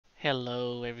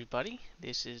Hello, everybody.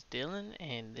 This is Dillon,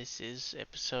 and this is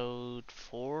episode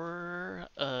 4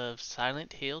 of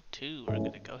Silent Hill 2. We're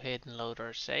going to go ahead and load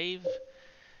our save.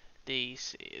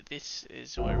 This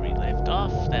is where we left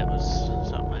off. That was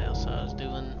something else I was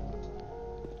doing.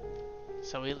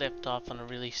 So we left off on a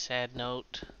really sad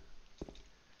note.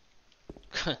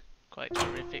 Quite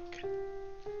horrific.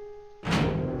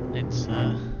 It's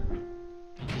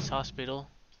this hospital.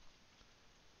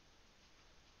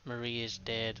 Marie is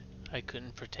dead. I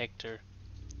couldn't protect her.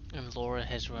 And Laura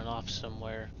has run off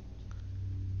somewhere.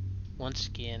 Once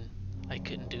again, I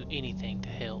couldn't do anything to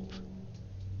help.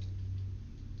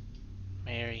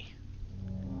 Mary,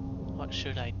 what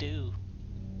should I do?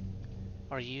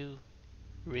 Are you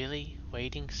really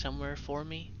waiting somewhere for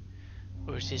me?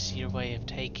 Or is this your way of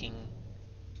taking?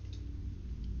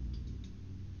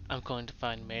 I'm going to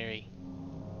find Mary.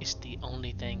 It's the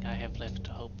only thing I have left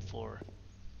to hope for.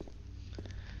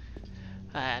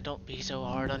 Don't be so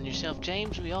hard on yourself,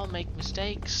 James. We all make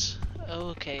mistakes.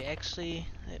 Okay, actually,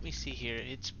 let me see here.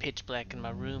 It's pitch black in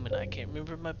my room and I can't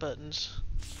remember my buttons.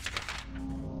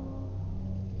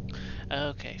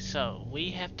 Okay, so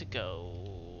we have to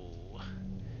go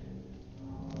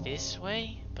this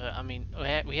way, but I mean,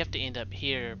 we have to end up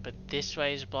here, but this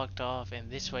way is blocked off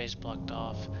and this way is blocked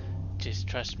off. Just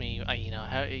trust me, I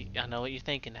know what you're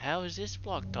thinking. How is this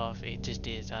blocked off? It just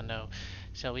is, I know.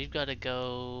 So we've got to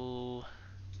go,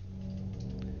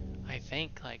 I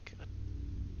think, like,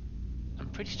 I'm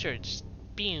pretty sure it's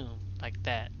boom, like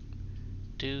that.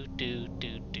 Do,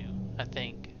 I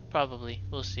think. Probably.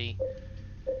 We'll see.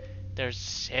 There's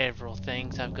several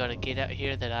things I've got to get out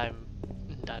here that I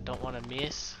don't want to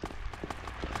miss.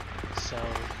 So,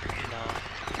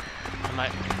 I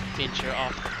might venture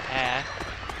off the path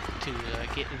to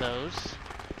get those.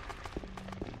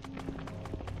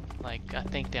 Like, I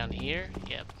think down here.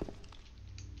 Yep.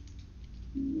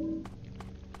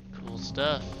 Cool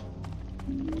stuff.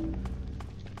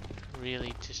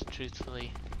 Really, just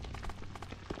truthfully,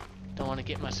 don't want to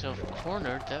get myself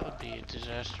cornered. That would be a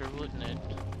disaster, wouldn't it?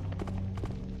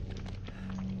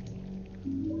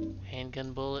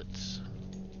 Handgun bullets.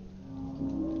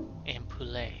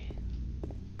 Ampoule.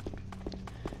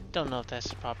 Don't know if that's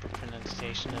the proper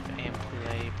pronunciation of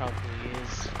ampoule. It probably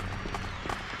is.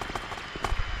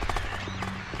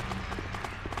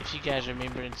 If you guys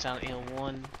remember in Silent Hill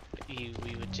 1,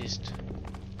 we would just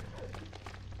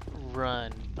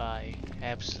run by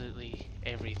absolutely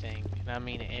everything. And I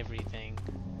mean everything.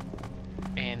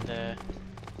 And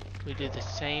we do the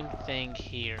same thing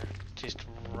here. Just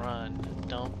run.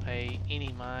 Don't pay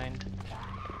any mind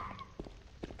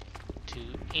to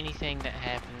anything that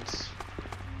happens.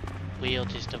 We'll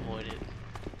just avoid it.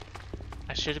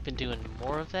 I should have been doing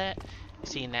more of that.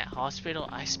 See, in that hospital,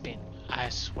 I spent, I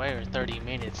swear, 30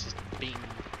 minutes just beating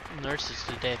nurses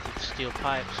to death with steel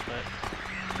pipes, but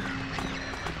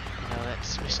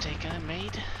that's a mistake I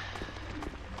made.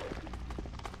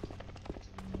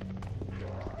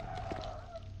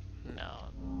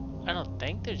 No, I don't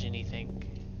think there's anything.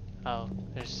 Oh,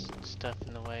 there's stuff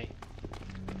in the way.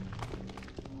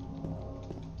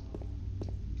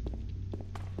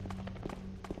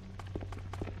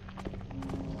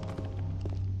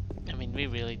 I mean, we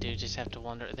really do just have to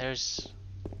wonder. There's,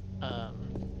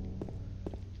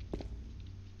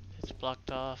 it's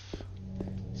blocked off.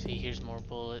 See, here's more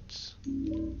bullets.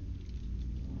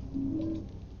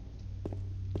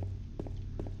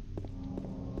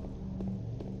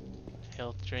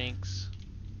 Health drinks.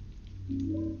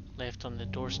 Left on the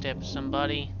doorstep of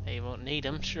somebody. They won't need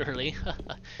them, surely.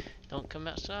 Don't come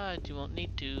outside, you won't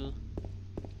need to.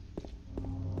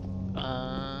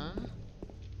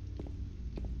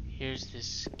 Here's this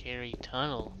scary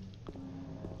tunnel.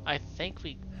 I think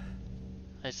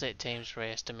let's let James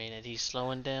rest a minute. He's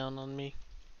slowing down on me.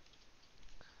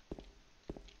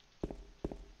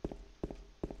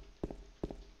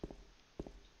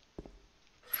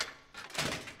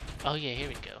 Oh yeah, here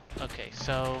we go. Okay,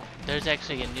 so there's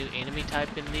actually a new enemy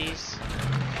type in these.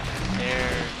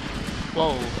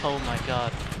 Whoa, oh my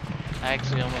god. I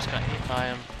actually almost got hit by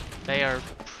them. They are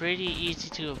pretty easy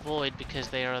to avoid because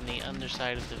they are on the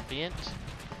underside of the vent.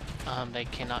 They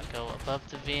cannot go above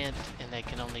the vent, and they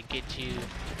can only get you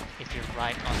if you're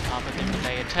right on top of them when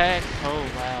they attack. Oh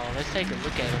wow, let's take a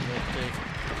look at them real quick.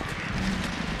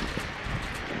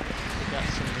 We got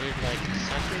some weird, like,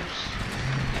 suckers.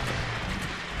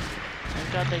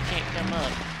 Thank God they can't come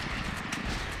up.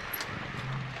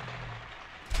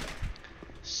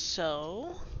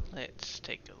 So, let's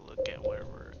take a look at where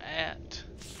we're at.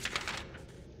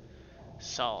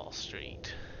 Saul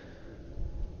Street.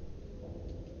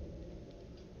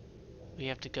 We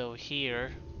have to go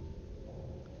here.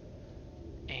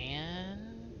 And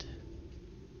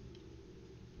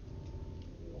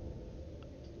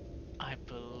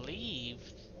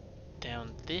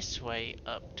this way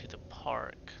up to the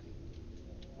park.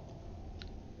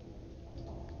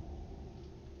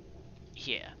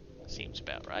 Yeah, seems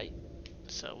about right.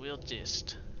 So we'll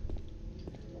just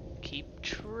keep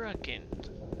trucking.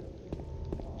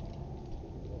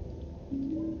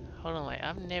 Hold on, wait,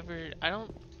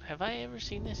 have I ever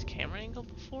seen this camera angle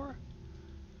before?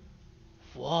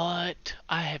 What?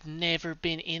 I have never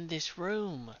been in this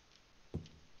room.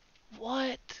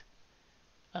 What?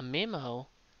 A memo?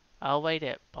 I'll wait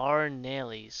at Bar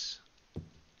Nelly's.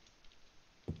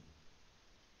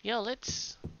 Yo,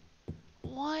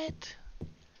 what?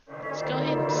 Let's go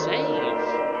ahead and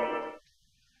save.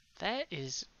 That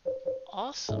is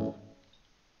awesome.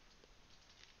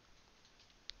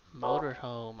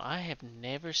 Motorhome. I have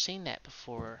never seen that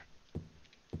before.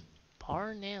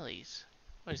 Bar Nelly's.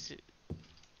 What is it?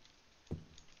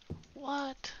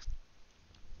 What?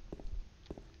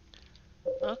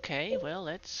 Okay, well,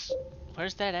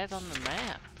 where's that at on the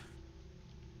map?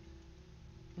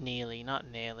 Neely, not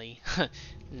Nelly.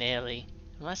 Nelly.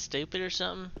 Am I stupid or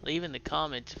something? Leave in the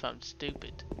comments if I'm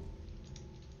stupid.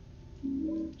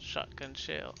 Shotgun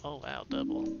shell. Oh wow,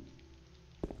 double.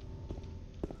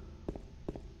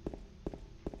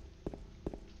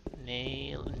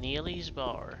 Neely's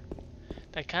Bar.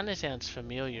 That kind of sounds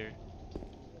familiar.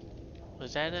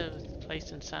 Was that a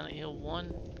place in Silent Hill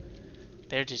 1?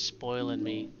 They're just spoiling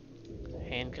me.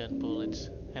 Handgun bullets.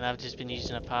 And I've just been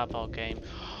using a pieball game.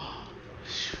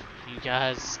 You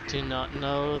guys do not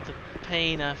know the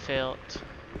pain I felt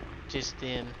just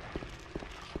then.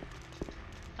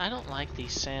 I don't like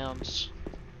these sounds.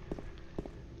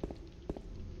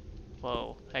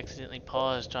 Whoa, accidentally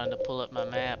paused trying to pull up my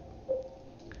map.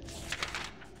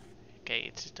 Okay,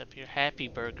 it's just up here. Happy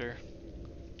Burger.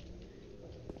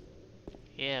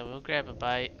 Yeah, we'll grab a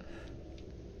bite.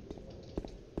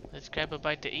 Let's grab a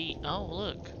bite to eat. Oh,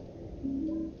 look.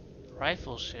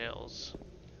 Rifle shells.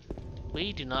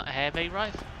 We do not have a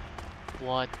rifle.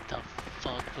 What the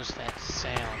fuck was that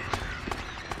sound?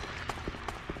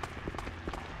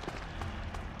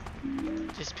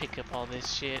 Just pick up all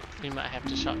this shit. We might have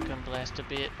to shotgun blast a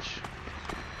bitch.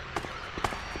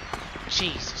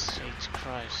 Jesus H.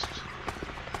 Christ.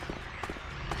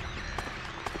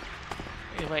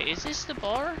 Hey, wait, is this the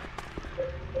bar?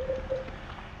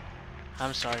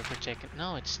 I'm sorry for checking.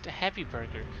 No, it's the Happy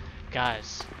Burger.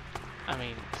 Guys, I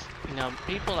mean, you know,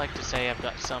 people like to say I've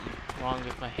got something wrong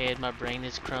with my head, my brain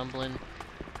is crumbling.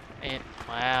 And,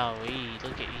 wowee,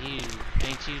 look at you.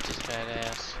 Ain't you just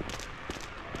badass?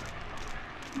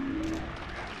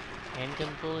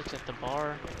 Handgun bullets at the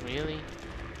bar? Really?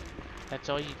 That's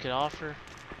all you could offer?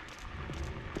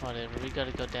 Whatever, we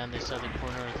gotta go down this other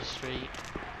corner of the street.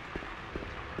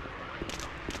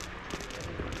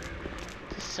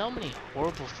 There's so many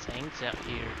horrible things out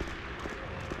here.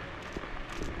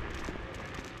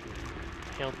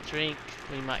 Health drink,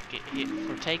 we might get hit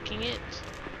for taking it.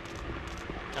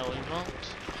 No, we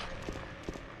won't.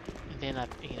 And then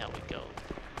we go.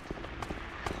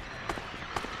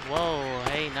 Whoa,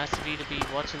 hey, nice of you to be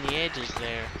watching the edges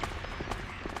there.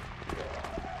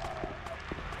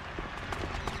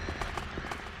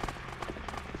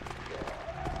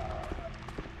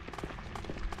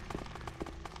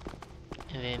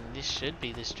 And then this should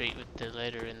be the street with the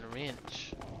letter and the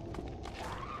wrench.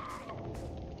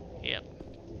 Yep.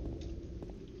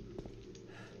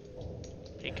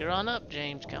 Pick her on up,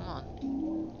 James, come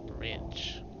on.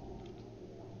 Wrench.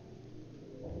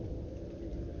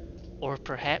 Or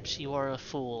perhaps you are a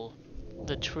fool.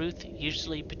 The truth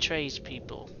usually betrays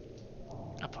people.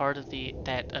 A part of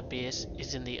that abyss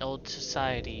is in the old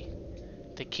society.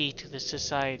 The key to the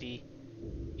society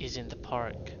is in the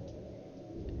park.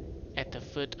 At the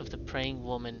foot of the praying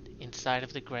woman, inside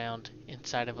of the ground,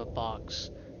 inside of a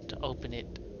box. To open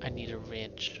it, I need a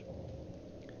wrench.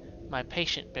 My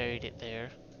patient buried it there.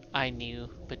 I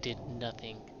knew, but did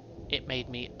nothing. It made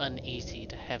me uneasy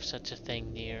to have such a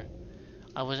thing near.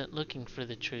 I wasn't looking for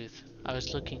the truth. I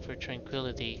was looking for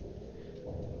tranquility.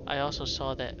 I also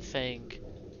saw that thing.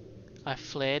 I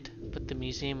fled, but the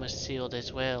museum was sealed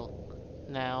as well.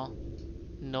 Now,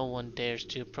 no one dares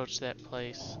to approach that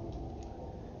place.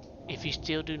 If you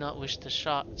still do not wish the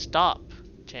stop,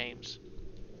 James.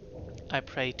 I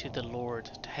pray to the Lord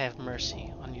to have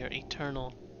mercy on your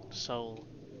eternal soul.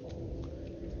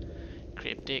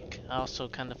 Cryptic. I also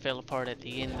kind of fell apart at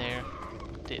the end there.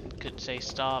 Couldn't say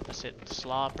stop. I said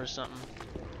slop or something.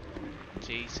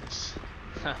 Jesus.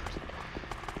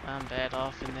 I'm bad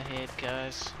off in the head,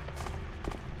 guys.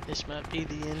 This might be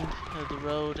the end of the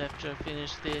road. After I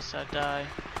finish this, I die.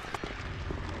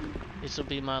 This will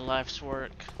be my life's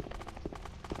work.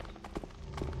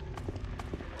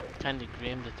 Kinda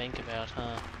grim to think about,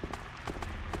 huh?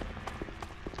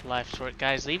 life's work.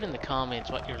 Guys, leave in the comments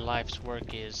what your life's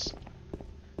work is.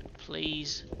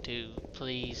 Please do.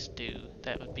 Please do.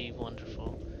 That would be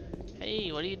wonderful.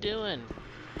 Hey, what are you doing?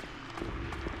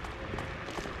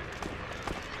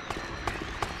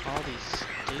 All these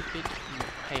stupid...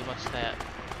 Hey, what's that?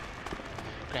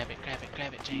 Grab it, grab it,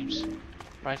 grab it, James.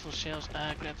 Rifle shells.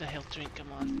 Grab the health drink,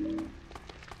 come on.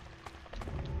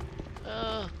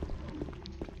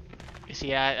 You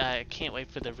see, I can't wait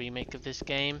for the remake of this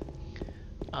game.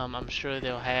 I'm sure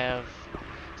they'll have...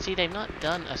 See, they've not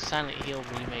done a Silent Hill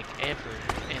remake ever,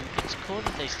 and it's cool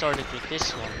that they started with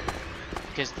this one,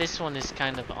 because this one is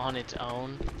kind of on its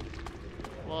own.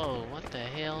 Whoa, what the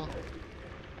hell?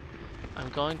 I'm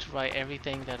going to write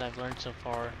everything that I've learned so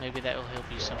far. Maybe that will help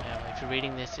you somehow. If you're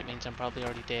reading this, it means I'm probably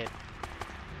already dead.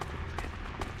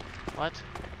 What?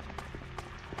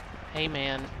 Hey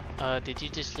man, did you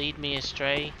just lead me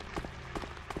astray?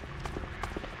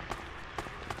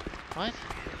 What?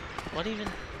 What even?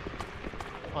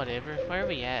 Whatever. Where are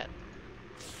we at?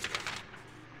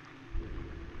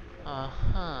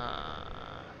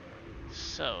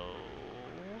 So...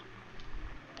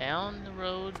 down the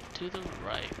road to the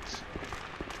right.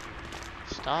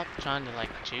 Stop trying to like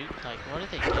juke. Like, what are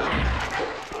they doing?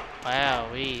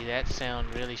 Wowee, that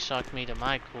sound really shocked me to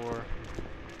my core.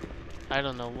 I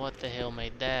don't know what the hell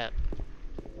made that.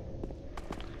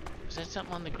 Is that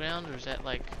something on the ground, or is that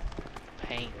like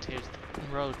paint? Here's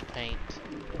the road paint.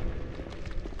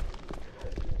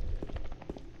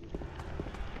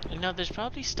 You know, there's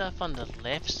probably stuff on the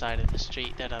left side of the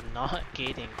street that I'm not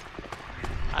getting.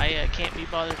 I can't be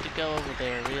bothered to go over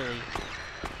there, really.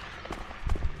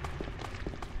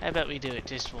 How about we do it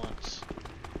just once?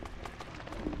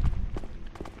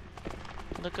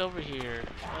 Look over here.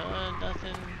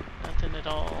 Nothing. Nothing at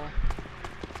all.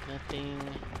 Nothing.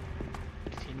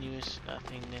 Continuous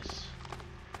nothingness.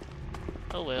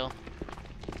 Oh well.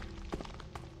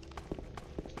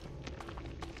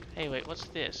 Hey, wait, what's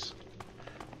this?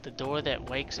 The door that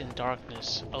wakes in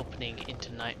darkness, opening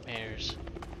into nightmares.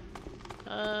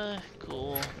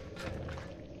 Cool.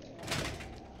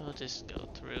 We'll just go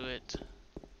through it.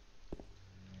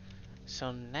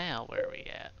 So now where are we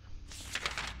at?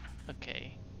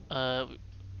 Okay.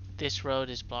 This road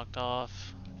is blocked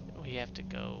off. We have to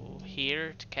go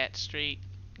here to Cat Street,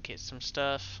 get some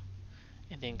stuff,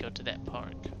 and then go to that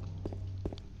park.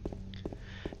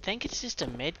 I think it's just a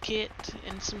med kit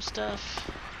and some stuff.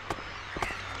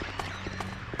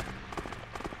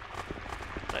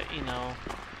 But you know,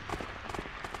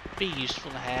 be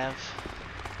useful to have.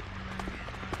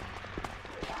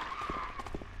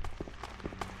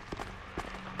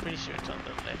 Pretty sure it's on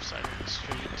the left side of the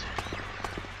street.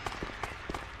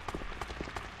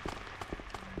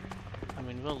 I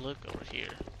mean, we'll look over here.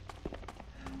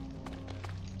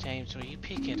 James, will you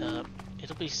pick it up?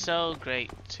 It'll be so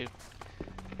great to,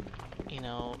 you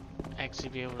know, actually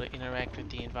be able to interact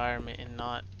with the environment and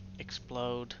not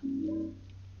explode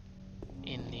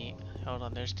in the... Hold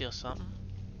on, there's still something.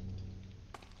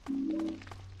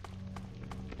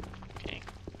 Okay.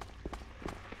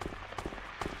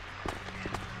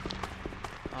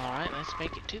 Alright, let's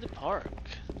make it to the park.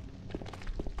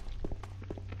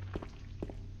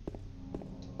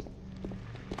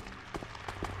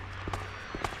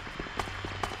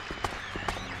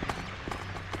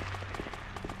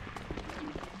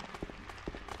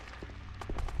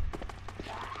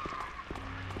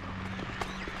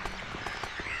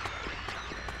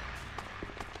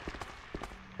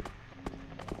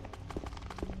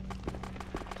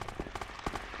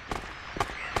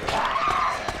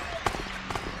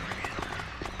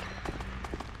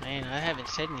 Man, I haven't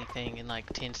said anything in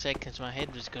like 10 seconds. My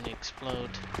head was gonna explode.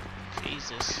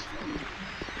 Jesus.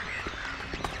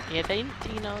 Yeah,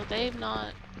 you know, they've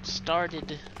not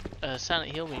started a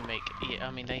Silent Hill remake. Yeah,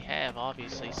 I mean, they have,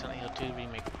 obviously. Silent Hill 2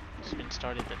 remake has been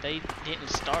started, but they didn't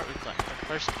start with like the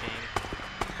first game,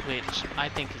 which I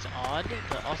think is odd,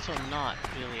 but also not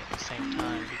really at the same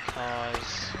time,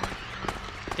 because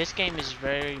this game is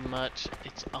very much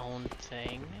its own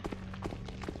thing.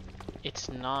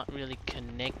 It's not really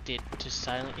connected to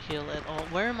Silent Hill at all.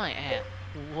 Where am I at?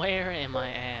 Where am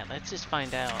I at? Let's just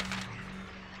find out.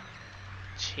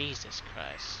 Jesus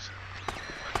Christ.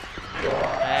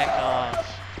 Back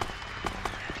off.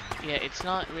 Yeah, it's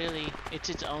not really... It's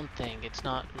its own thing. It's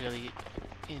not really,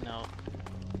 you know...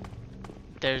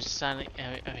 There's Silent...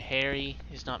 Harry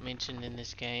is not mentioned in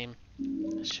this game.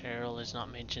 Cheryl is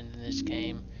not mentioned in this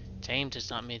game. James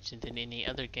is not mentioned in any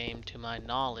other game to my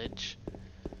knowledge.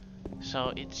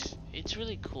 So it's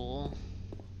really cool.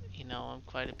 You know, I'm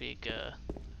quite a big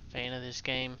fan of this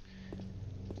game.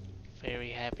 Very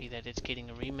happy that it's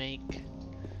getting a remake.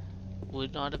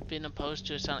 would not have been opposed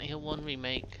to a Silent Hill 1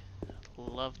 remake.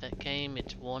 Love that game,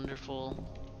 it's wonderful.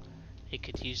 It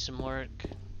could use some work,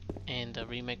 and a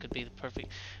remake would be the perfect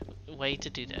way to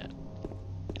do that.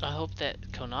 I hope that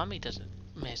Konami doesn't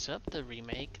mess up the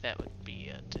remake. That would be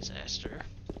a disaster.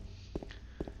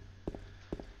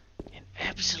 An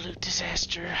absolute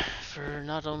disaster for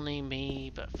not only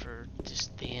me, but for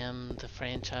just them, the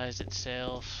franchise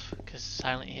itself, because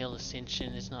Silent Hill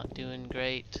Ascension is not doing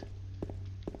great.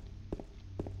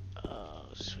 Oh,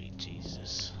 sweet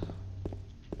Jesus.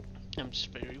 I'm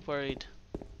just very worried.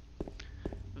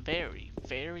 Very,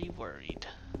 very worried.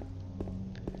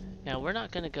 Now, we're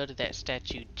not going to go to that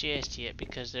statue just yet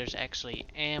because there's actually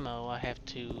ammo I have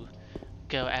to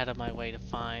go out of my way to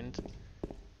find.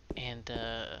 And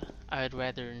I would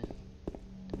rather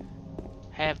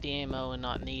have the ammo and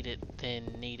not need it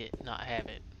than need it and not have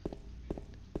it.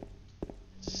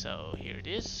 So, here it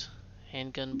is.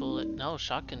 Handgun bullet. No,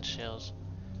 shotgun shells.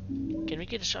 Can we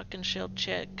get a shotgun shell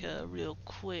check real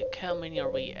quick? How many are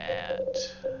we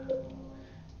at?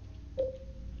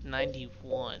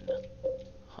 91.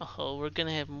 Oh, we're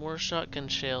gonna have more shotgun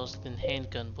shells than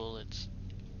handgun bullets.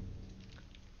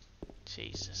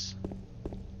 Jesus.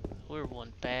 We're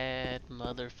one bad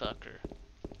motherfucker.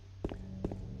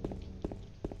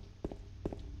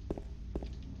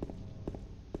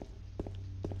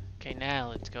 Okay, now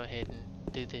let's go ahead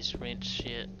and do this wrench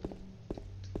shit.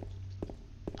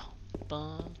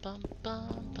 Bum bum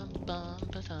bum bum bum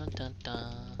ba dun dun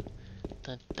dun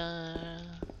dun dun.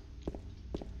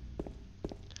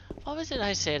 What was it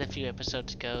I said a few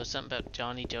episodes ago? Something about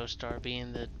Johnny Joestar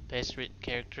being the best written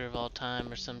character of all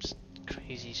time or some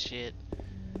crazy shit.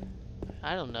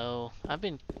 I don't know.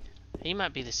 He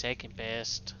might be the second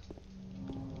best.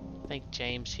 I think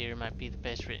James here might be the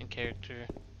best written character.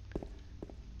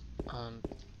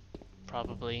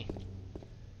 Probably.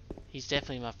 He's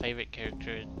definitely my favorite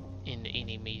character in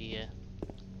any media.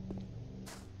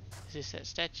 Is this that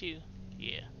statue?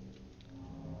 Yeah.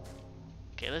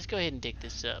 Okay, let's go ahead and dig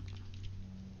this up.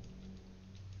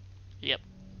 Yep.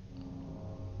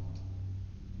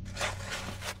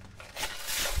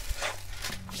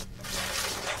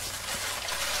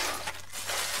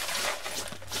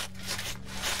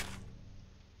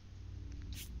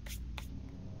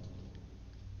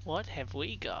 What have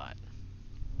we got?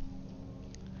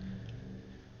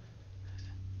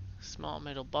 Small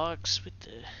metal box with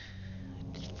the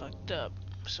it's fucked up.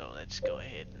 So let's go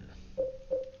ahead and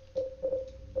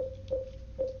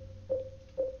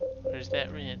where's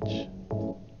that wrench?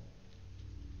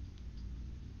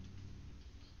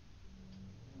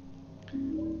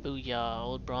 Booyah,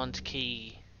 old bronze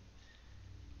key.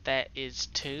 That is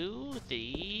to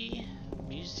the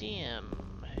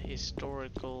museum,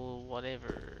 historical,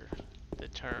 whatever the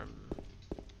term.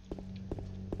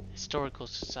 Historical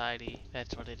Society,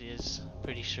 that's what it is,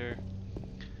 pretty sure.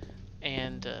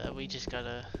 And we just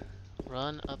gotta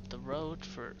run up the road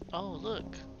for, oh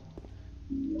look,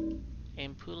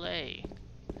 Ampule.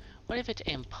 What if it's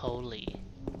Ampoli?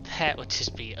 That would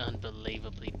just be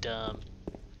unbelievably dumb.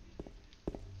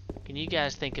 Can you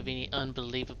guys think of any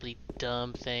unbelievably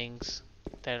dumb things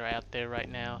that are out there right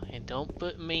now? And don't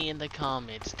put me in the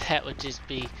comments, that would just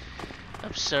be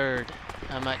absurd.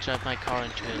 I might drive my car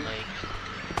into a lake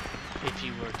if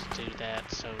you were to do that,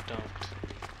 so don't.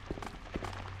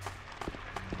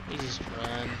 We just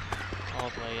run all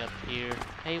the way up here.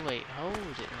 Hey, wait, hold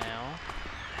it now.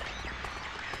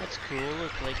 That's cool.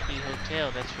 Look, Lakeview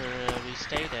Hotel. That's where we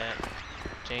stayed at.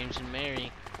 James and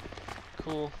Mary.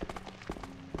 Cool.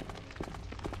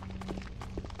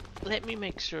 Let me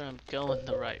make sure I'm going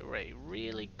the right way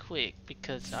really quick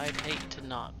because I'd hate to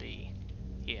not be.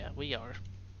 Yeah, we are.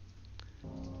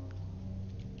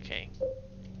 Okay.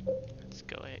 Let's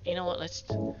go ahead. You know what? Let's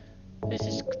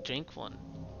just drink one.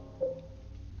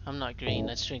 I'm not green.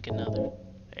 Let's drink another.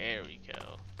 There we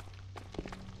go.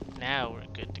 Now we're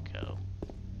good to go.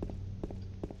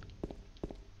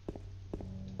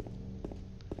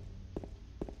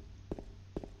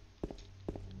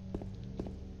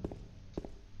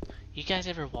 You guys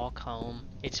ever walk home?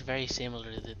 It's very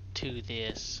similar to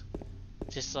this.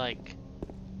 Just like,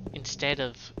 instead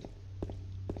of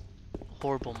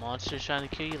horrible monsters trying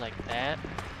to kill you like that,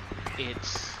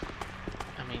 it's,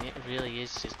 I mean, it really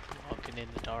is just walking in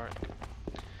the dark.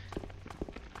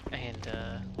 And,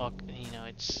 you know,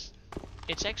 it's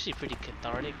actually pretty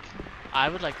cathartic. I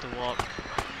would like to walk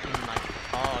in like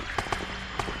fog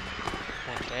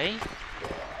one day.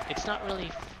 It's not really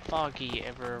foggy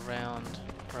ever around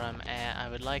where I'm at. I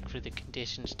would like for the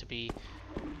conditions to be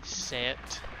set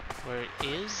where it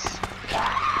is.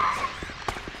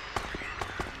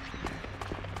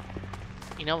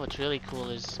 You know what's really cool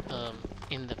is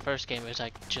in the first game it was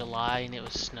like July and it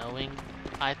was snowing.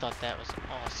 I thought that was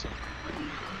awesome.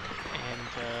 And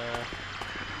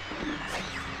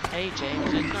hey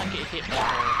James, let's not get hit by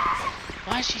her.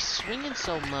 Why is she swinging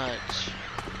so much?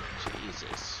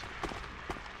 Jesus.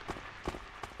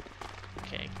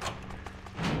 Okay.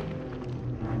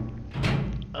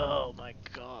 Oh my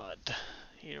god.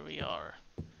 Here we are.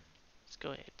 Let's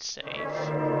go ahead and save.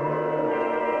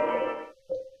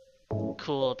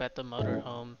 Cool about the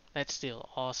motorhome. That's still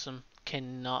awesome.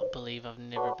 Cannot believe I've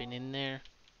never been in there.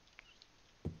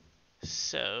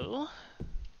 So,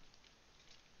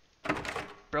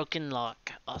 broken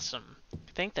lock. Awesome.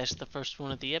 I think that's the first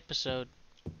one of the episode.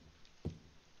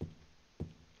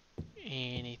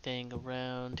 Anything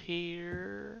around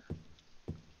here?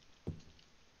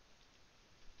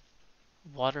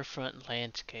 Waterfront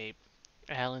landscape.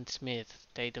 Alan Smith.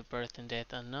 Date of birth and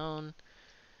death unknown.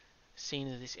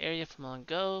 Scene of this area from long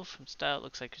ago. From style, it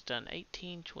looks like it was done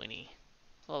 1820.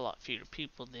 A lot fewer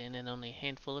people then, and only a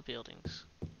handful of buildings.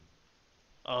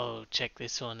 Oh, check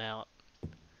this one out.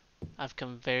 I've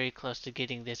come very close to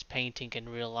getting this painting in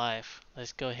real life.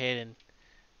 Let's go ahead and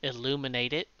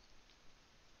illuminate it.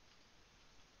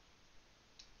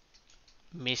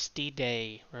 Misty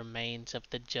day, remains of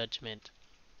the judgment.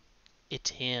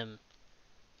 It's him.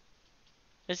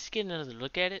 Let's get another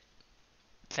look at it.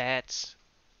 That's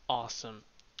awesome.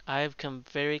 I've come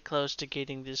very close to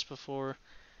getting this before.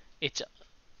 It's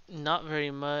not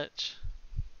very much,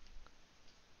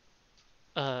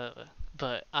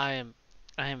 but I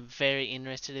am very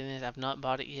interested in it. I've not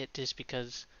bought it yet just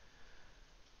because,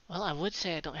 well, I would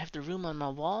say I don't have the room on my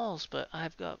walls, but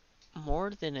I've got more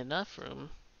than enough room.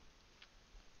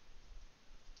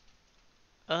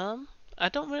 I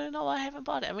don't really know why I haven't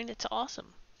bought it. I mean, it's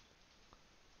awesome.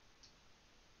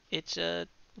 It's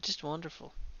just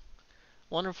wonderful.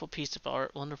 Wonderful piece of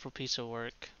art, wonderful piece of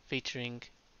work featuring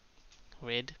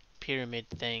Red Pyramid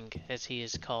Thing, as he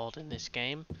is called in this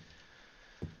game.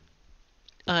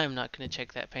 I'm not going to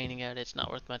check that painting out. It's not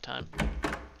worth my time.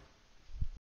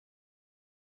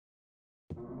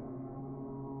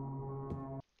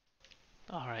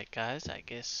 Alright guys, I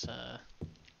guess,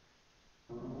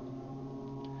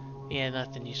 yeah,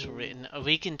 nothing useful written.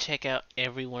 We can check out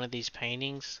every one of these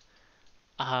paintings.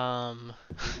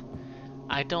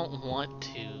 I don't want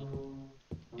to,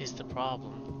 is the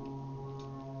problem.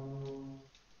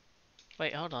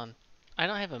 Wait, hold on. I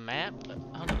don't have a map, but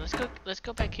hold on, let's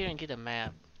go back here and get a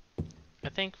map. I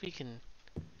think we can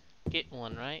get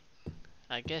one, right?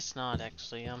 I guess not,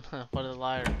 actually. What a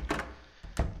liar.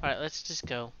 Alright, let's just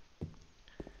go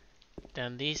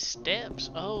down these steps.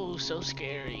 Oh, so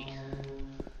scary.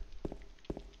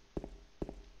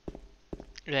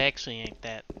 It actually ain't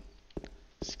that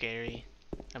scary.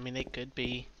 I mean, they could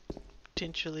be.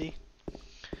 Potentially.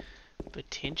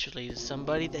 Potentially to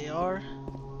somebody they are.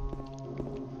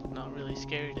 Not really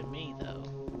scary to me, though.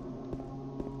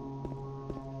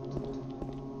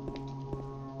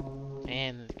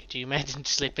 Man, could you imagine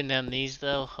slipping down these,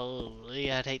 though?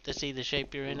 Holy, I'd hate to see the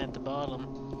shape you're in at the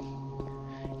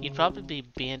bottom. You'd probably be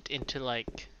bent into,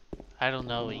 like, I don't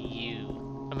know, a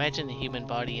U. Imagine the human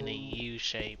body in a U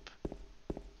shape.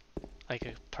 Like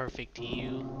a perfect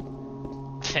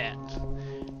U.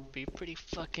 That'd be pretty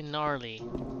fucking gnarly.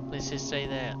 Let's just say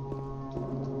that.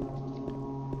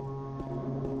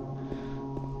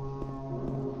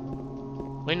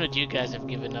 When would you guys have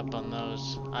given up on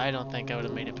those? I don't think I would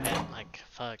have made it past, like,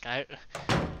 fuck.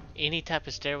 Any type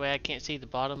of stairway I can't see the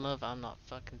bottom of, I'm not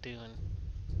fucking doing.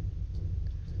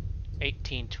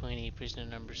 1820, prisoner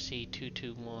number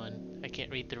C221. I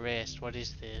can't read the rest. What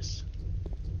is this?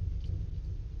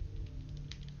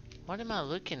 What am I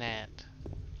looking at?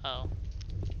 Oh.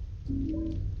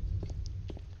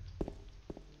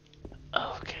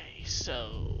 Okay,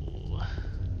 so...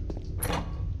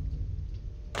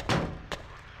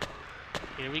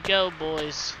 here we go,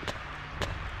 boys.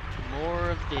 More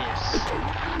of this.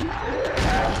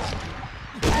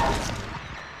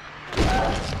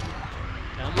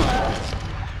 Come on.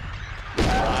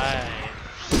 5,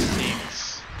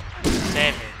 6,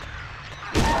 7,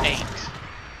 8,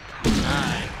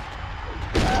 9,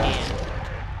 10,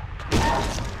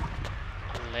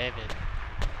 11.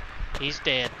 He's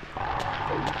dead.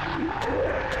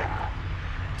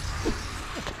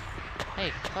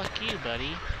 Hey, fuck you,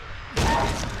 buddy.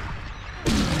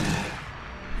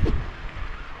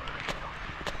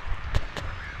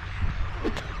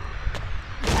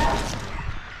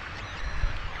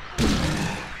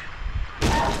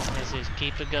 Let's just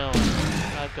keep it going.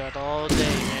 I've got all day,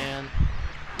 man.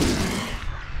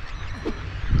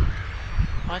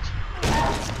 What?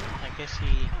 I guess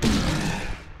he...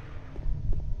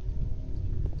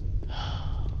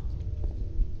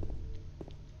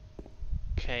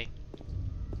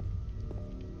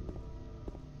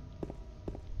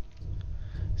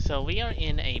 So we are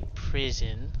in a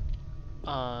prison.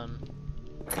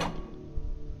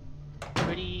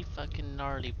 Pretty fucking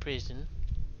gnarly prison.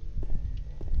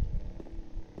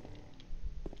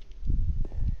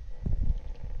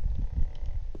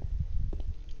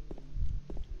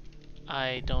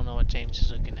 I don't know what James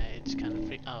is looking at. It's kind of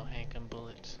free. Oh, handgun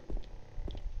bullets.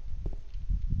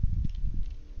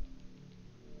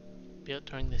 Built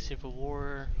during the Civil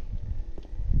War.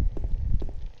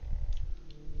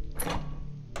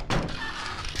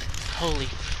 Holy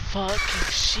fucking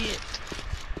shit.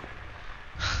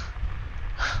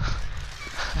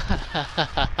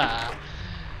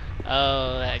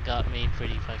 Oh, that got me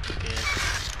pretty fucking good.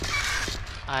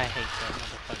 I hate that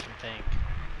motherfucking thing.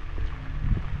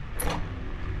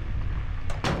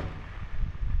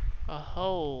 A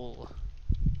hole.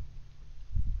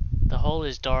 The hole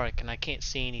is dark and I can't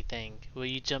see anything. Will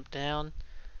you jump down?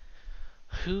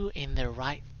 Who in their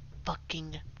right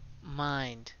fucking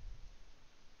mind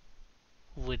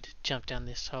would jump down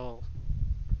this hole?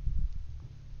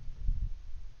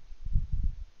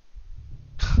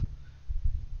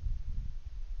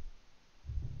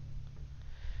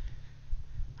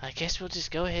 I guess we'll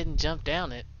just go ahead and jump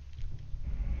down it.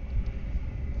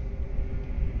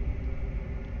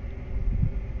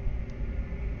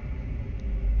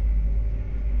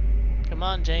 Come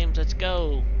on, James, let's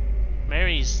go.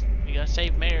 We gotta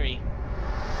save Mary.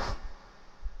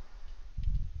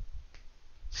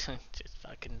 Just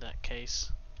fucking nutcase.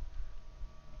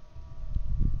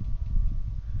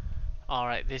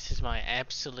 Alright, this is my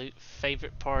absolute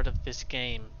favorite part of this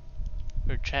game.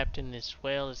 We're trapped in this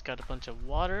well, it's got a bunch of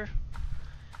water.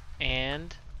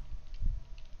 And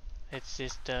let's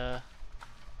just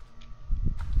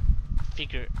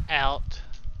figure out.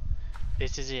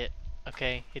 This is it.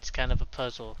 Okay, it's kind of a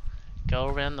puzzle. Go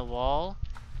around the wall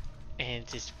and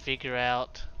just figure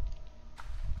out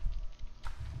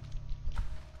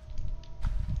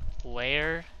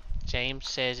where James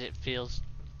says it feels.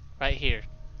 Right here.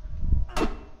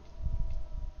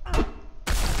 And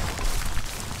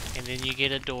then you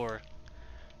get a door.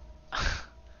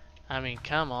 I mean,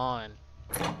 come on.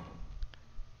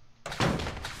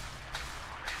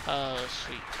 Oh,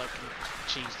 sweet fucking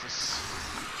Jesus.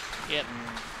 Yep.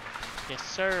 Yes,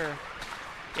 sir.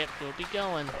 Yep, we'll be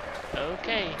going.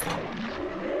 Okay.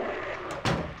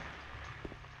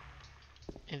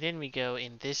 And then we go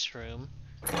in this room.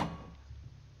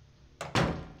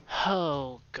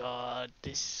 Oh god,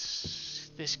 this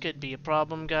could be a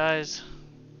problem, guys.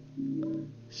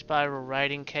 Spiral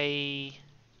writing K.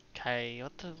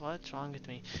 What's wrong with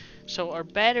me? So our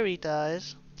battery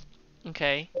dies.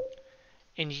 Okay.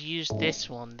 And you use this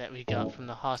one that we got from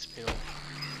the hospital.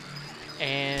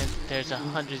 And there's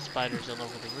 100 spiders all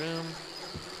over the room.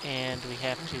 And we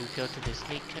have to go to this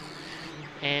leak.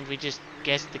 And we just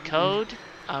guess the code.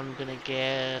 I'm gonna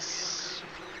guess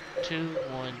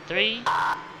 213.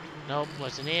 Nope,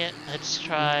 wasn't it. Let's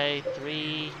try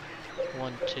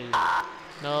 312.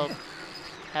 Nope.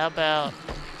 How about...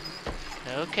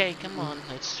 Okay, come on.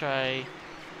 Let's try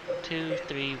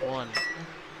 231.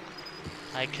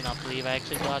 I cannot believe I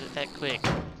actually got it that quick.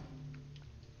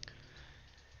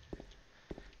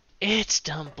 It's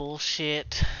dumb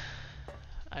bullshit.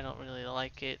 I don't really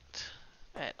like it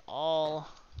at all.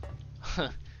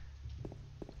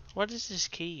 What is this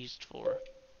key used for?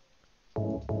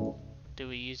 Do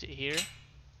we use it here?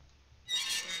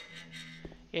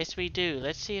 Yes, we do.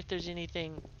 Let's see if there's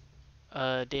anything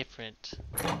different.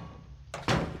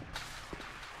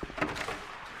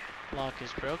 Lock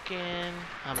is broken.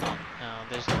 No,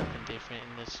 there's nothing different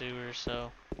in the sewer,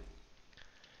 so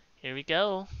here we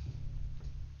go.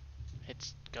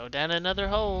 Let's go down another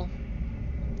hole.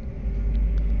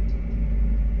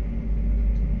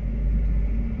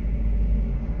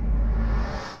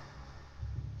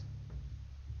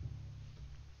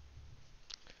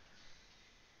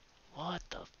 What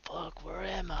the fuck? Where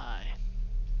am I?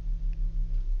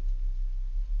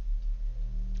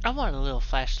 I want a little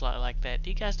flashlight like that. Do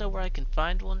you guys know where I can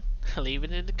find one? Leave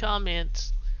it in the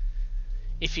comments.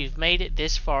 If you've made it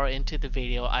this far into the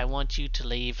video, I want you to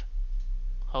leave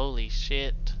holy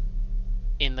shit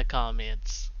in the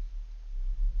comments.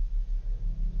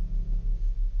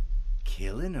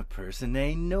 Killing a person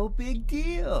ain't no big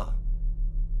deal.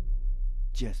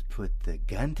 Just put the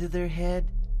gun to their head.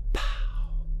 Pow.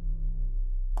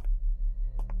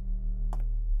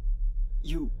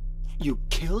 You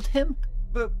killed him?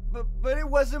 But it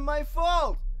wasn't my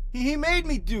fault. He made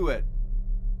me do it.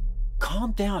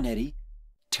 Calm down, Eddie.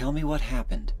 Tell me what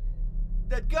happened.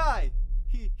 That guy,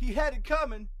 he had it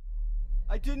coming.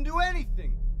 I didn't do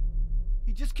anything.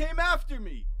 He just came after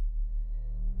me.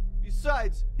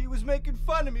 Besides, he was making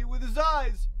fun of me with his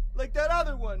eyes. Like that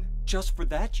other one. Just for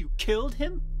that, you killed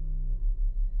him?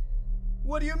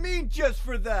 What do you mean, just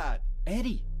for that?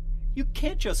 Eddie, you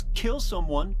can't just kill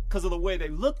someone because of the way they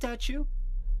looked at you.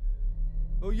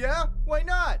 Oh yeah? Why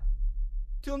not?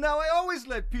 Till now I always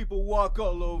let people walk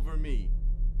all over me.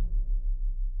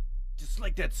 Just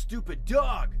like that stupid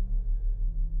dog.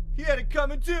 He had it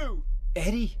coming too.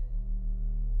 Eddie.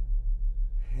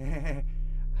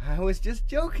 I was just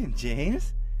joking,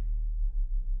 James.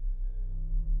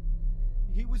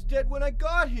 He was dead when I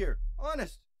got here,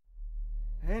 honest.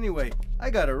 Anyway, I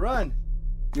gotta run.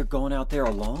 You're going out there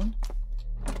alone?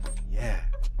 Yeah.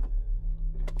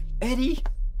 Eddie!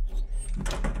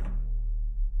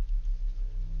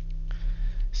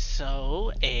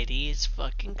 So, Eddie is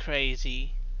fucking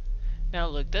crazy. Now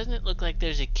look, doesn't it look like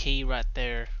there's a key right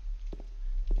there?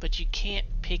 But you can't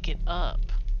pick it up.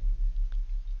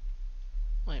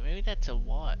 Wait, maybe that's a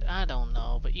what? I don't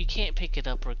know, but you can't pick it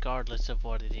up regardless of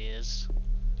what it is.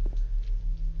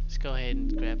 Let's go ahead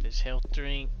and grab this health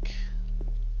drink.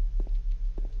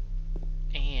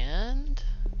 And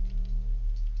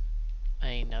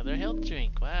another health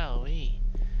drink. Wowee.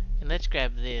 And let's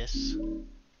grab this.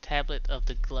 Tablet of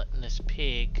the Gluttonous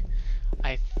Pig.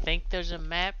 I think there's a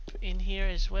map in here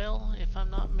as well, if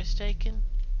I'm not mistaken.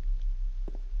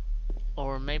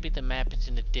 Or maybe the map is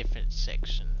in a different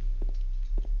section.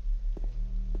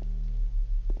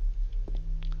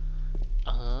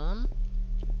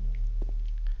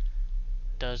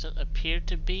 Doesn't appear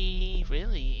to be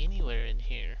really anywhere in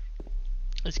here.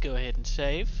 Let's go ahead and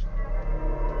save.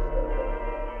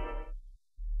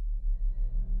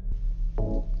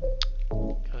 Go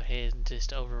ahead and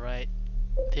just overwrite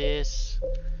this.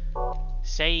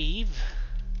 Save.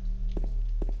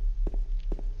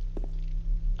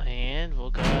 And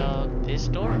we'll go out this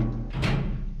door.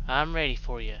 I'm ready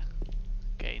for you.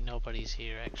 Okay, nobody's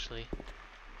here actually.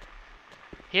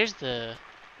 Here's the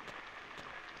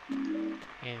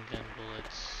handgun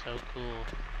bullets. So cool.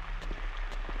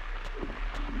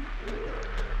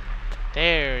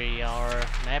 There you are.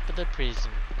 Map of the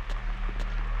prison.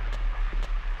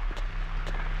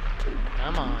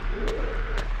 Come on.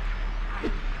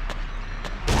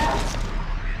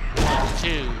 1,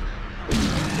 2,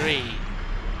 3.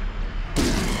 1,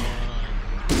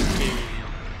 2,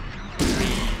 3.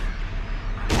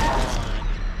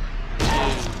 1, 2,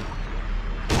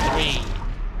 3.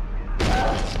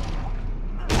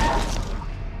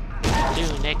 Do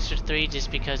an extra 3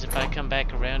 just because if I come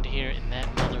back around here and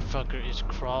that motherfucker is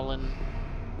crawling,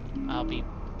 I'll be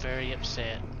very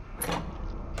upset.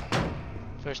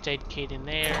 First aid kit in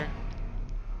there.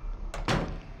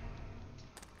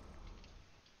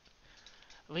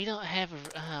 We don't have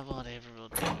a whatever, we'll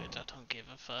do it. I don't give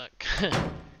a fuck.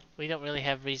 We don't really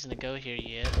have reason to go here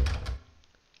yet.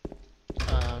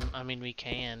 I mean we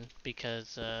can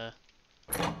because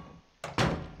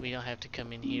we don't have to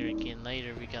come in here again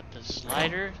later. We got the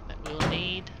slider that we'll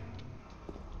need.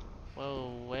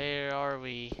 Whoa, where are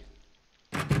we?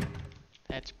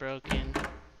 That's broken.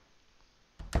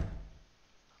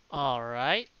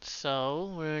 Alright,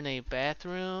 so we're in a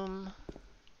bathroom.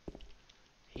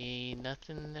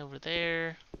 Nothing over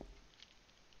there.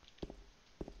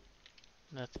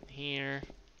 Nothing here.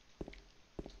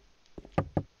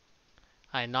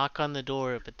 I knock on the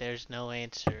door, but there's no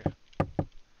answer.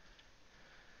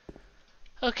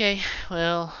 Okay,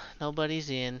 well, nobody's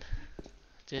in.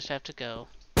 Just have to go.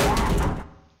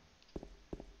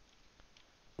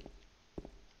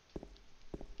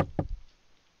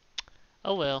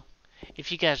 Oh well.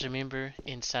 If you guys remember,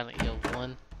 in Silent Hill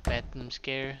 1, bathroom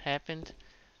scare happened.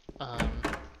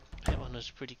 That one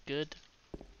was pretty good.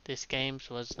 This game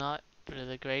was not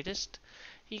the greatest.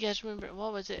 You guys remember,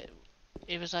 what was it?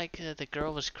 It was like the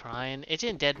girl was crying. It's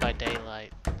in Dead by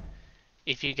Daylight.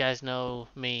 If you guys know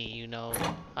me, you know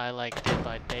I like Dead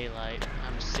by Daylight.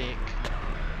 I'm sick.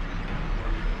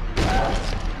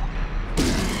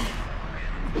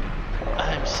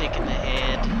 I'm sick in the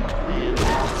head. Man,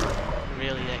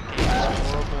 really, that game is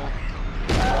horrible.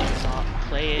 Do not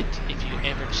play it. If you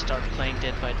ever start playing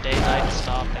Dead by Daylight,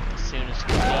 stop at the soonest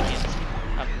convenience.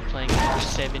 I've been playing it for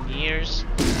 7 years,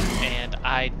 and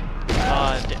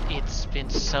God, it's been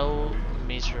so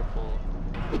miserable.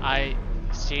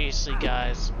 Seriously,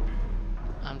 guys,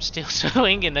 I'm still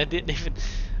sewing, and I didn't even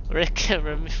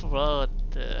remember. Well,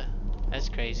 that's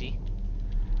crazy.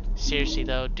 Seriously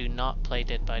though, do not play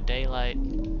Dead by Daylight.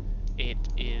 It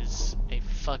is a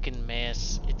fucking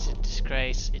mess. It's a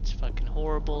disgrace. It's fucking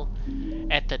horrible.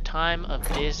 At the time of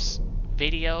this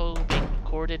video being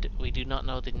recorded, we do not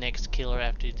know the next killer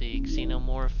after the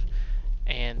xenomorph,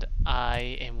 and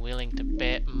I am willing to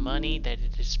bet money that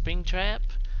it is Springtrap.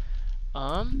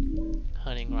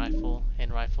 Hunting rifle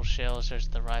and rifle shells. There's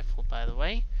the rifle, by the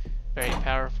way. Very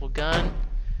powerful gun.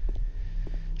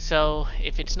 So,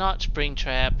 if it's not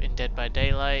Springtrap and Dead by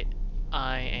Daylight,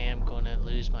 I am gonna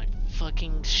lose my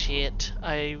fucking shit.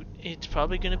 It's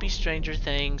probably gonna be Stranger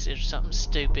Things or something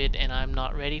stupid, and I'm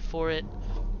not ready for it.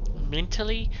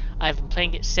 Mentally, I've been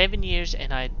playing it 7 years,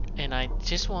 and I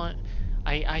just want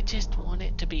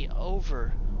it to be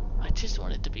over. I just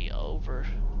want it to be over.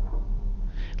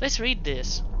 Let's read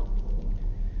this.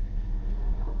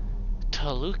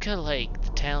 Toluca Lake,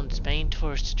 the town's main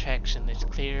tourist attraction. This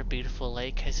clear, beautiful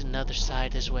lake has another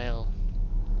side as well.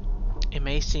 It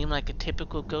may seem like a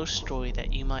typical ghost story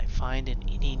that you might find in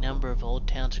any number of old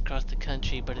towns across the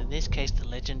country, but in this case the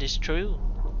legend is true.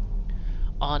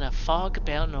 On a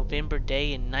fog-bound November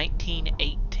day in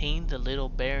 1918, the Little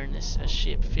Baroness, a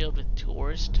ship filled with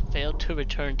tourists, failed to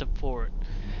return to port.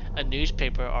 A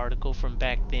newspaper article from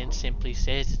back then simply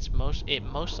says it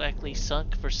most likely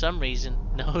sunk for some reason.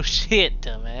 No shit,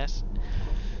 dumbass.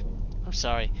 I'm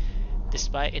sorry.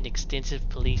 Despite an extensive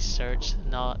police search,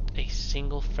 not a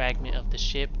single fragment of the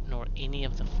ship nor any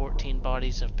of the 14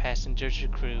 bodies of passengers or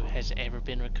crew has ever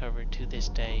been recovered to this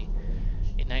day.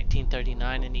 In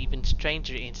 1939, an even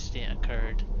stranger incident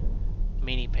occurred.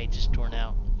 Many pages torn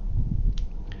out.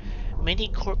 Many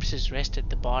corpses rest at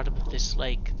the bottom of this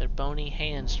lake. Their bony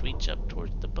hands reach up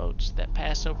towards the boats that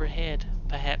pass overhead.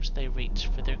 Perhaps they reach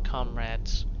for their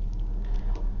comrades.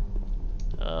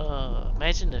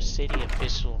 Imagine a city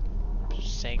official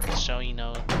saying, so you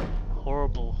know,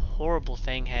 horrible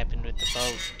thing happened with the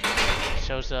boat.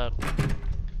 Shows up.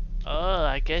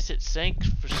 I guess it sank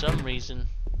for some reason.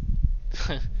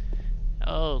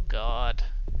 Oh God.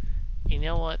 You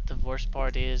know what the worst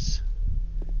part is?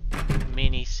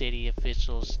 Many city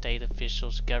officials, state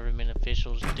officials, government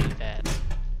officials do that.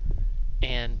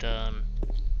 And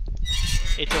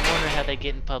it's a wonder how they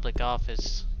get in public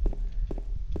office.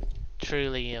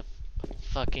 Truly a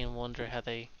fucking wonder how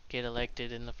they get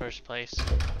elected in the first place.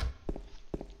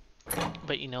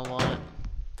 But you know what?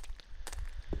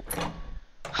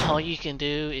 All you can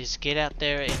do is get out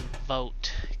there and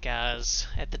vote, guys.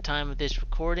 At the time of this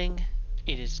recording,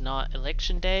 it is not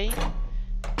election day,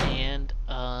 and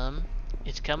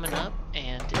it's coming up,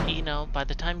 and you know, by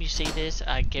the time you see this,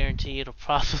 I guarantee it'll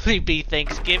probably be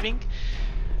Thanksgiving.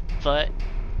 But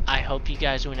I hope you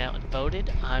guys went out and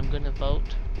voted. I'm gonna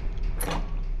vote.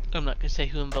 I'm not gonna say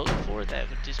who I'm voting for, that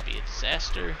would just be a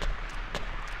disaster.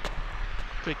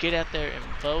 But get out there and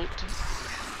vote.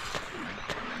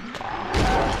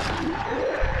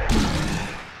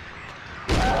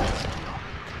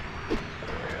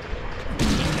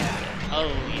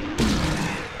 Oh yeah.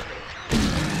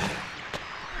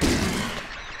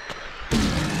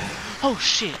 Oh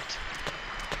shit.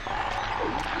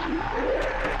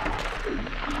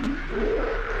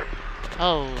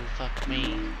 Oh fuck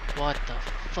me. What the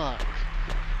fuck?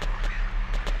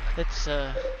 Let's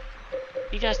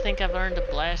you guys think I've earned a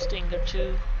blasting or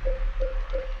two?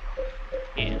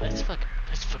 Yeah, let's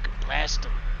fucking blast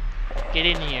them. Get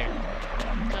in here.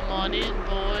 Come on in,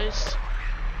 boys.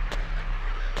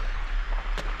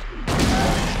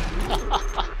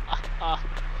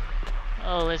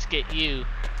 Oh, let's get you.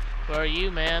 Where are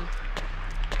you, man?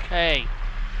 Hey.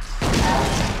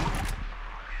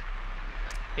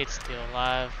 It's still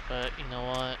alive, but you know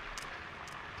what?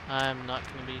 I'm not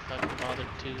gonna be fucking bothered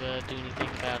to do anything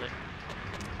about it.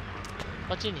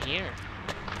 What's in here?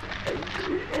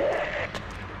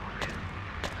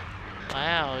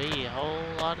 Wow, a whole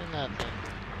lot of nothing.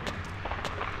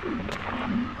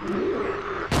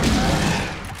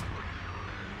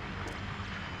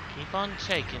 Keep on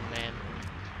shaking, man.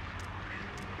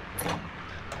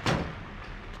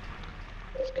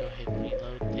 Let's go ahead and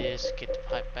reload this, get the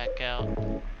pipe back out.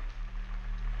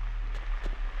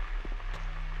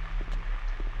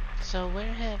 So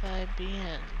where have I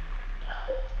been?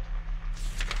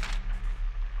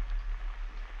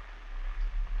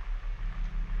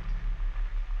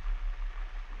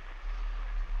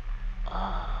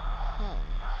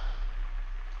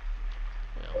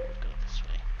 Well, we'll go this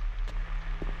way.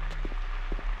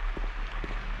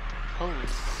 Holy.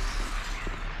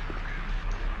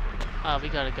 Ah, we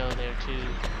gotta go there too.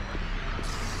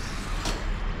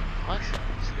 What?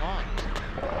 It's locked.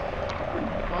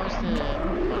 What was the...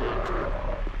 whatever.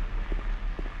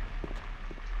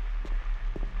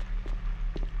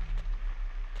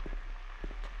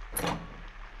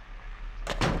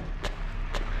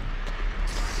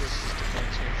 This is a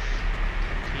bunch of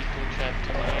people trapped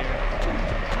in here.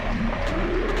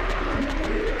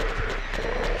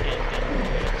 Can't get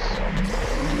this.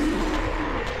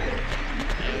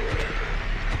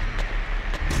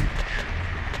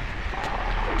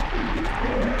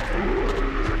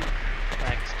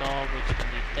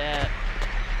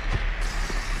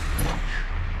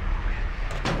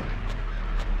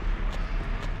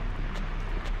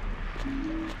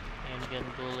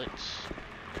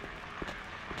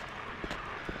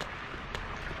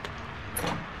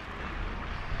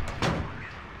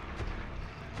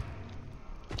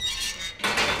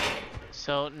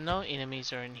 So, no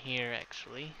enemies are in here,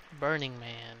 actually. Burning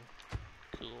Man.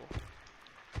 Cool.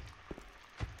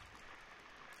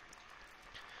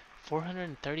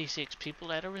 436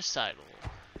 people at a recital.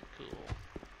 Cool.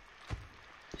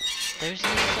 There's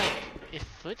these, like,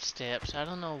 footsteps. I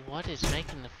don't know what is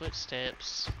making the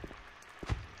footsteps.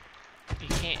 You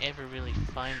can't ever really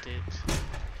find it.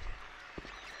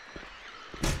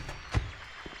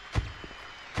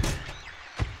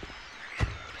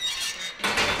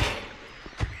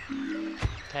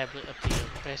 Tablet of the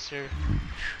oppressor.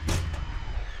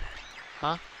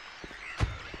 Huh?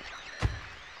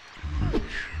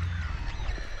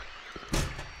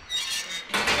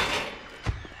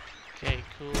 Okay,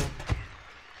 cool.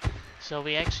 So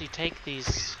we actually take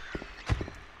these...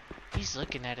 He's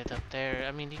looking at it up there.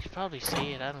 I mean, you could probably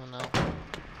see it. I don't know.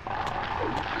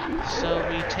 So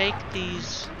we take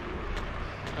these...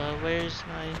 where's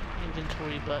my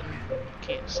inventory button?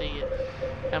 Can't see it.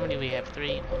 How many we have?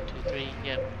 3? 1, 2, 3.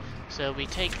 Yep. So we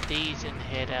take these and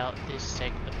head out this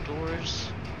set of doors.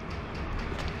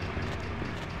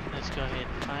 Let's go ahead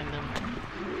and find them.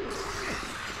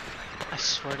 I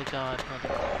swear to God, mother.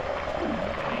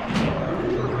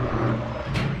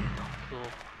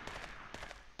 Cool.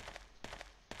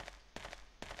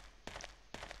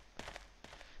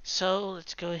 So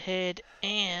let's go ahead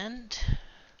and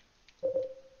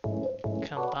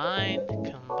combine, and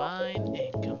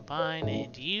combine,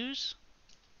 and use.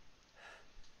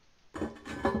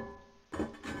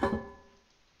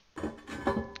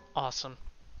 Awesome.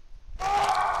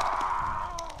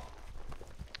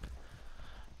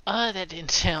 That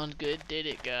didn't sound good, did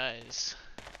it, guys?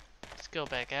 Let's go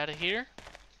back out of here.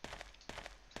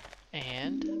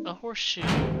 And a horseshoe.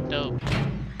 Dope.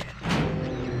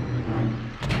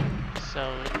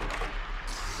 So,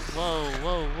 whoa,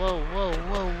 whoa, whoa, whoa,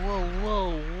 whoa, whoa,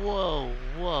 whoa, whoa,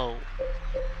 whoa.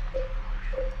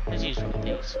 Let's use one of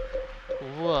these.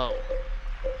 Whoa.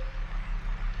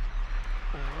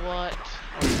 What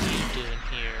are you doing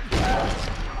here?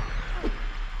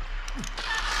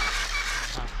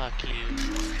 Oh, fuck you.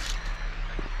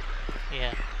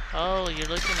 Yeah. Oh, you're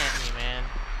looking at me, man.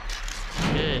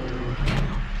 Good.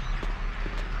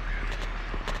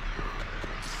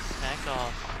 Back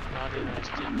off. Not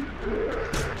interested.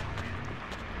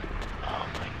 Oh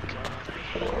my god, I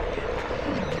hate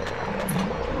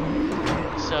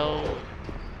it. So,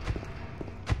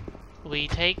 we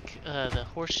take the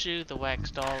horseshoe, the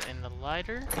wax doll, and the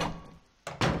lighter.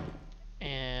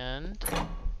 And...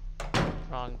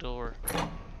 wrong door.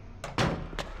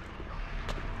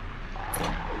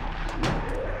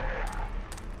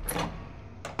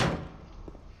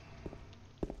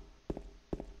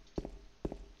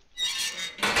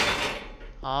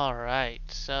 Alright,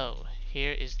 so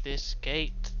here is this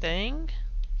gate thing.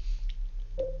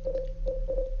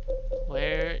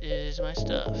 Where is my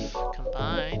stuff?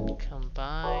 Combine,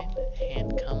 combine,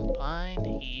 and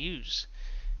combine, use.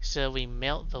 So we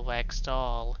melt the wax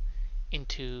doll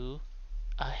into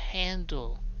a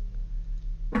handle.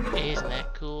 Isn't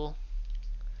that cool?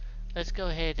 Let's go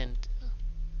ahead and...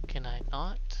 Can I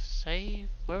not save?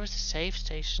 Where was the save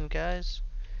station, guys?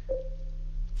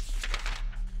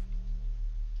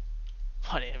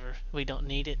 Whatever, we don't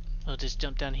need it. We'll just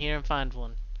jump down here and find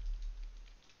one.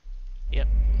 Yep.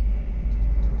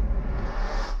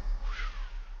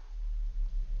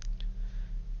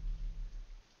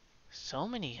 So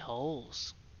many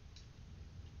holes.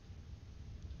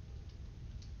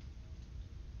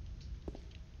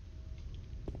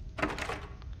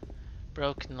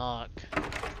 Broken lock.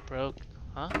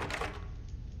 Huh?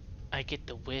 I get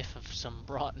the whiff of some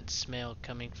rotten smell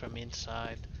coming from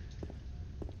inside.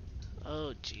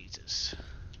 Oh, Jesus.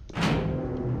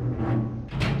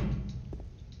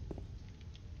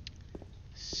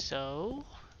 So,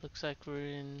 looks like we're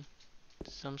in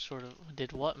some sort of...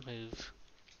 Did what move?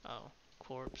 Oh,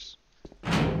 corpse.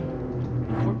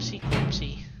 Corpsey,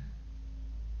 corpsey.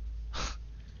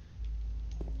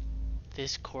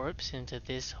 This corpse into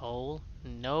this hole?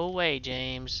 No way,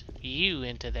 James. You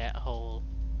into that hole.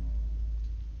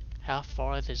 How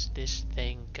far does this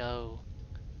thing go?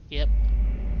 Yep.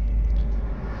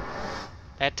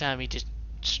 That time he just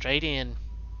straight in.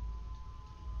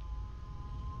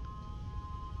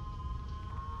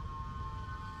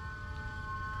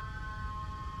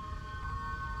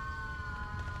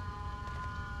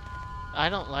 I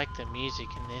don't like the music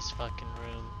in this fucking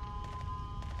room.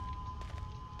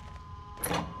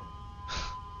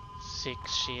 Sick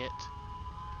shit.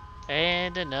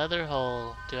 And another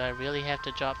hole. Do I really have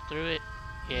to drop through it?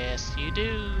 Yes, you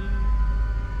do.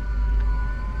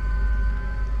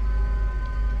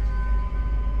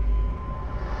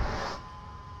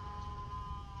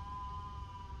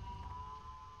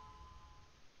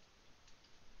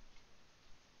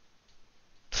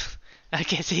 I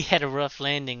guess he had a rough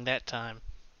landing that time.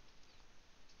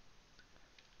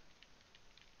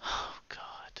 Oh,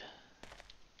 God.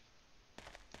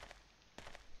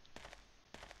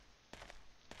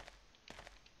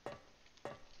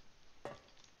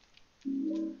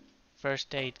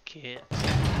 First aid kit.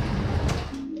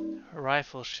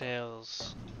 Rifle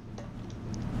shells.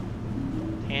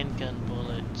 Handgun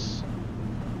bullets.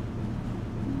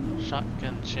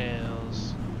 Shotgun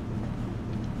shells.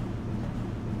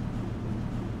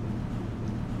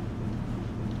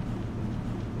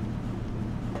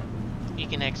 You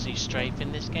can actually strafe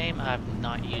in this game. I have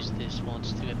not used this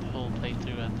once throughout the whole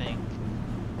playthrough, I think.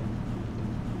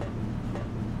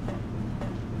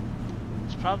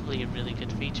 It's probably a really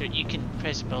good feature. You can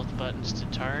press both buttons to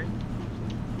turn.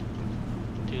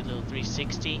 Do a little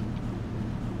 360.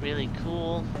 Really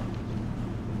cool.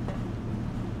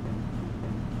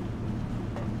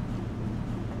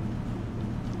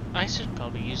 I should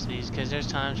probably use these because there's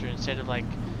times where instead of like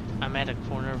I'm at a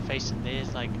corner facing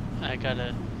this, like I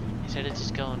gotta, instead of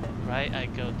just going right, I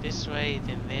go this way,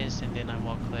 then this, and then I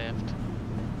walk left.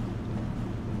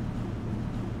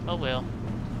 Oh well.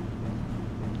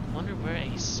 Wonder where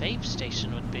a save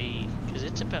station would be, because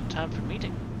it's about time for me to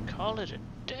call it a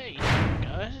day,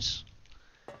 guys.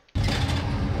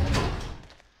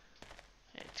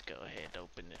 Let's go ahead and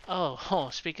open it. Oh,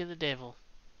 speak of the devil.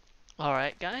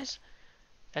 Alright, guys.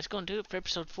 That's going to do it for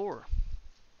episode 4.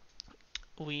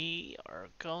 We are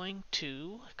going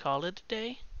to call it a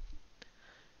day.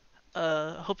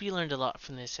 Hope you learned a lot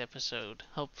from this episode.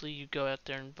 Hopefully you go out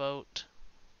there and vote.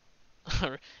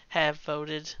 Or have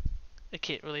voted. I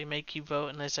can't really make you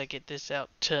vote unless I get this out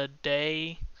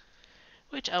today.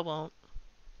 Which I won't.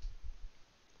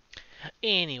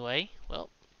 Anyway, well,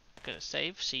 I'm gonna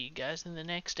save. See you guys in the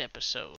next episode.